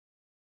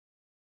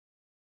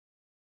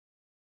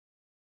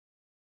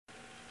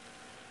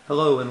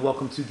Hello and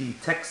welcome to the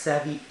Tech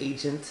Savvy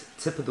Agent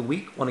Tip of the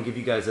Week. Want to give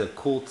you guys a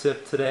cool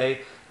tip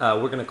today.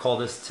 We're going to call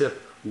this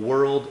tip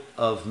Word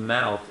of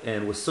Mouth.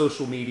 And with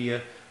social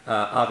media,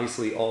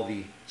 obviously all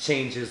the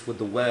changes with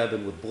the web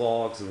and with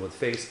blogs and with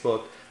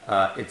Facebook,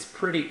 it's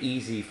pretty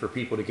easy for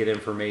people to get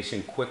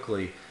information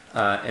quickly.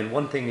 And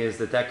one thing is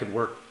that could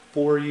work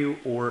for you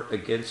or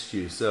against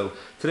you. So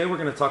today we're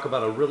going to talk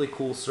about a really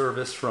cool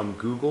service from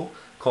Google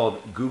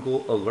called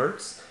Google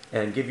Alerts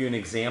and give you an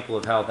example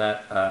of how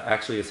that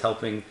actually is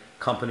helping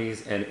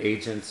companies and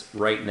agents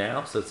right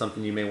now. So it's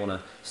something you may want to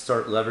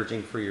start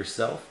leveraging for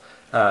yourself.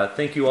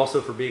 Thank you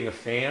also for being a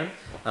fan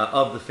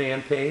of the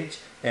fan page,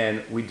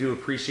 and we do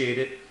appreciate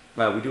it.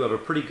 We do have a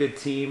pretty good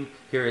team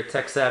here at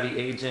Tech Savvy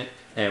Agent,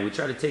 and we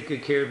try to take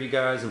good care of you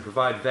guys and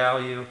provide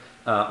value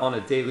on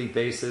a daily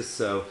basis.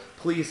 So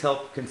please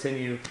help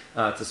continue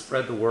to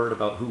spread the word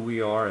about who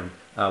we are, and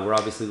we're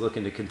obviously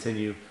looking to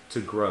continue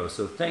to grow.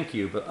 So thank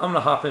you. But I'm going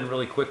to hop in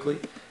really quickly,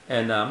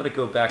 and I'm going to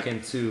go back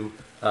into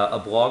a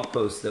blog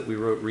post that we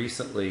wrote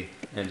recently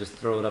and just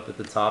throw it up at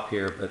the top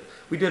here. But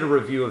we did a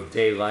review of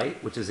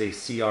Daylight, which is a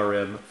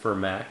CRM for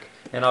Mac,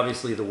 and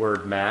obviously the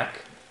word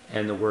Mac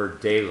and the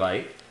word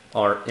Daylight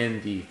are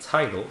in the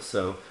title.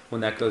 So when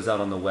that goes out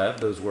on the web,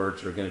 those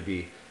words are going to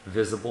be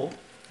visible.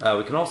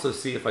 We can also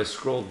see, if I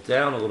scroll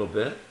down a little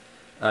bit,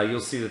 you'll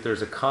see that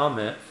there's a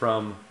comment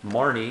from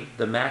Marnie,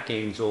 the Mac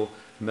Angel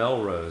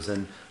Melrose.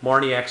 And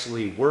Marnie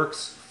actually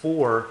works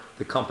for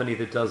the company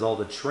that does all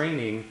the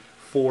training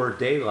for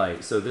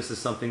Daylight. So this is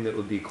something that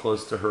would be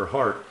close to her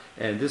heart.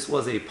 And this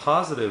was a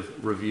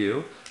positive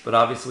review, but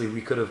obviously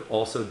we could have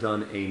also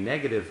done a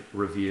negative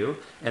review.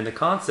 And the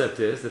concept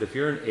is that if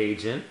you're an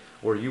agent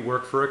or you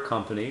work for a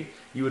company,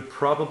 you would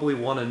probably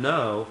want to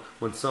know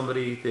when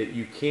somebody that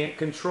you can't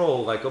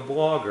control, like a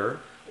blogger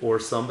or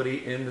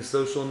somebody in the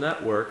social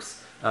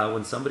networks,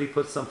 when somebody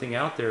puts something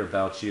out there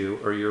about you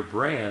or your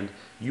brand,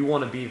 you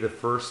want to be the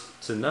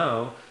first to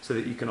know so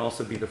that you can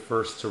also be the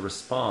first to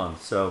respond.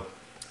 So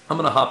I'm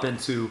going to hop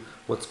into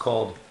what's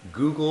called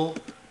Google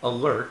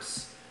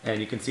Alerts, and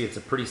you can see it's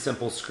a pretty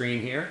simple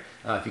screen here.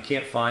 If you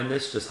can't find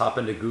this, just hop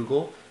into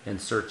Google and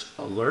search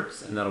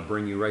Alerts, and that'll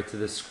bring you right to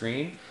this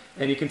screen.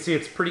 And you can see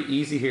it's pretty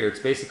easy here. It's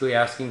basically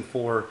asking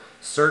for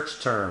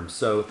search terms.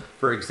 So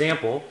for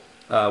example,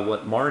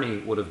 what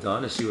Marnie would have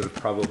done is she would have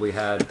probably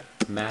had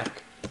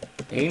Mac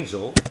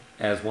Angel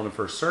as one of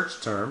her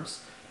search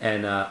terms,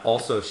 and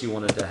also if she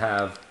wanted to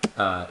have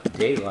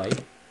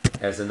Daylight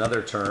as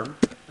another term,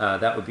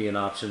 that would be an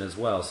option as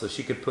well. So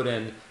she could put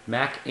in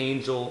Mac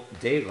Angel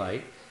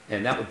Daylight,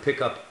 and that would pick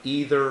up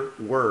either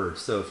word.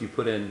 So if you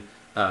put in,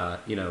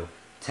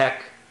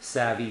 Tech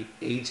Savvy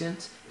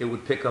Agent, it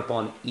would pick up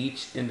on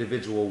each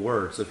individual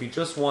word. So if you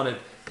just wanted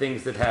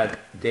things that had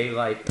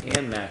Daylight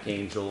and Mac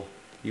Angel,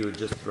 you would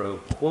just throw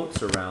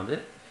quotes around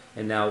it,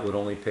 and now it would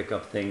only pick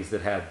up things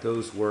that had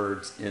those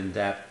words in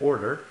that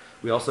order.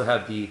 We also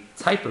have the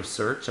type of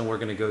search, and we're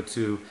going to go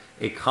to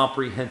a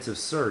comprehensive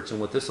search.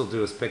 And what this will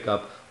do is pick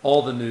up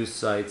all the news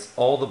sites,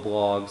 all the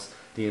blogs,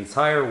 the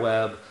entire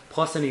web,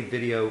 plus any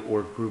video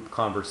or group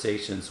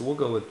conversations. So we'll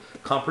go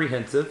with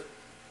comprehensive.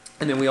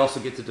 And then we also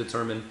get to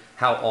determine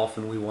how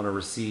often we want to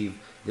receive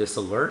this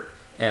alert.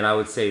 And I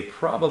would say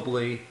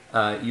probably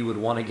you would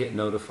want to get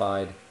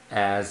notified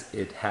as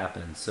it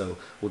happens. So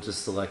we'll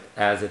just select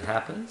as it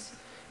happens.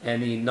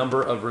 And the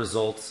number of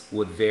results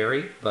would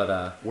vary,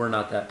 but we're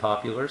not that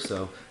popular,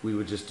 so we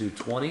would just do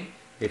 20.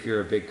 If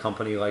you're a big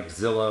company like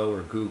Zillow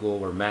or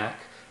Google or Mac,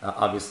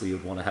 obviously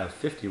you'd want to have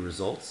 50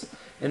 results.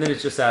 And then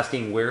it's just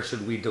asking where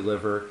should we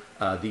deliver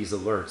these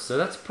alerts. So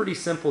that's pretty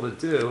simple to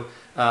do.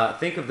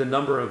 Think of the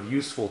number of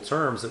useful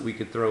terms that we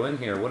could throw in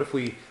here. What if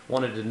we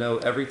wanted to know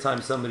every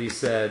time somebody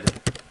said,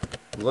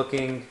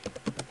 looking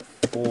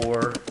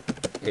for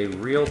a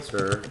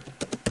realtor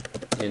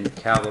in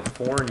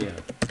California?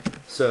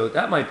 So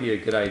that might be a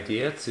good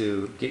idea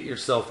to get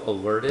yourself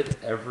alerted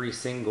every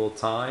single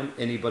time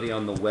anybody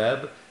on the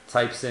web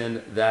types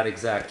in that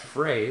exact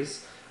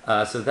phrase.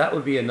 So that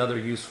would be another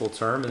useful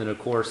term. And then of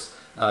course,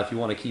 if you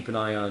want to keep an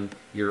eye on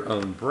your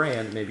own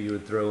brand, maybe you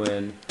would throw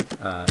in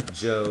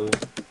Joe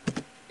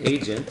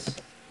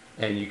Agent,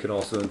 and you could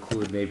also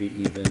include maybe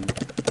even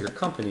your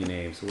company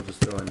name. So we'll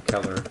just throw in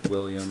Keller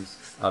Williams.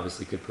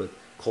 Obviously could put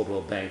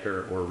Coldwell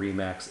Banker or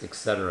Remax,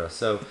 etc.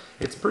 So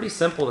it's pretty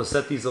simple to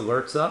set these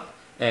alerts up.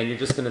 And you're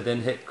just going to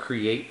then hit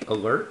Create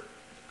Alert.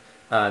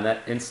 And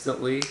that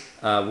instantly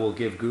will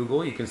give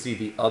Google. You can see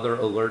the other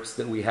alerts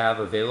that we have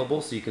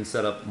available. So you can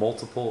set up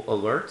multiple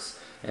alerts.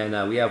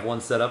 And we have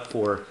one set up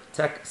for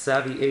Tech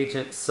Savvy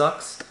Agent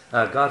Sucks.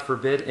 God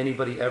forbid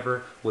anybody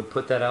ever would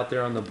put that out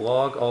there on the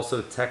blog.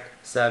 Also Tech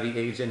Savvy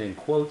Agent in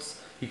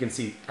quotes. You can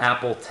see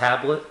Apple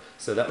Tablet.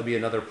 So that would be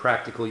another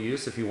practical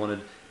use if you wanted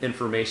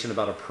information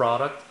about a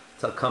product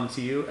to come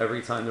to you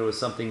every time there was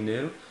something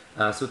new.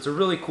 So it's a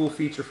really cool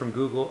feature from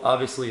Google.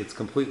 Obviously, it's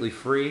completely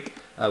free.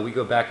 We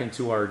go back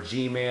into our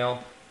Gmail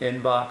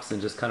inbox and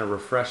just kind of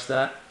refresh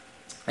that.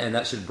 And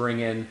that should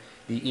bring in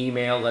the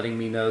email letting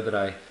me know that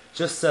I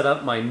just set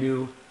up my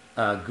new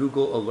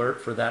Google alert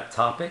for that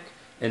topic.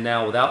 And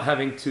now without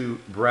having to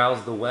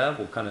browse the web,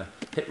 we'll kind of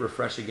hit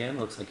refresh again.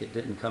 Looks like it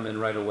didn't come in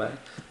right away.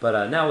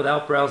 But now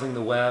without browsing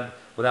the web,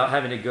 without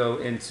having to go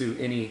into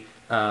any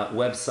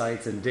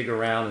websites and dig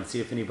around and see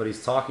if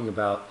anybody's talking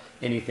about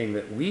anything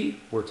that we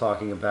were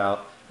talking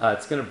about,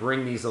 it's going to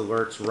bring these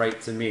alerts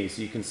right to me.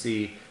 So you can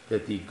see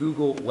that the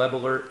Google web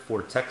alert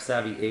for Tech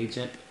Savvy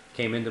Agent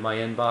came into my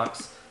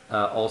inbox.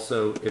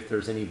 Also, if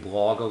there's any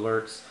blog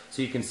alerts.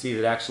 So you can see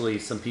that actually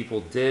some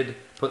people did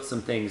put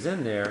some things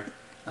in there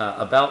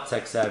about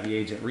Tech Savvy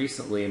Agent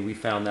recently, and we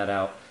found that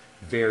out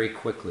very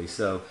quickly.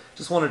 So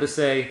just wanted to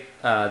say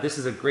this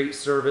is a great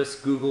service,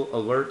 Google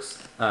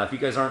Alerts. If you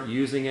guys aren't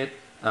using it,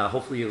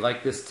 hopefully you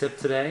like this tip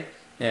today,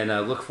 and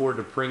look forward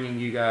to bringing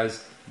you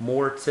guys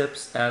more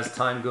tips as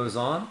time goes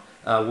on.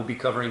 We'll be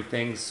covering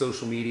things,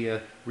 social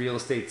media, real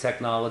estate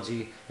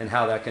technology, and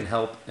how that can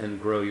help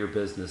and grow your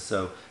business.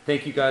 So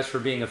thank you guys for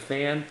being a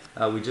fan.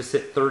 We just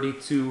hit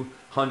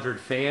 3,200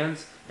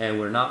 fans, and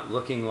we're not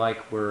looking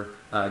like we're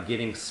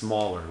getting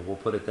smaller. We'll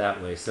put it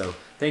that way. So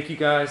thank you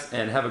guys,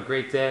 and have a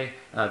great day.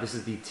 This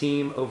is the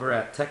team over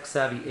at Tech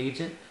Savvy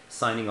Agent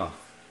signing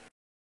off.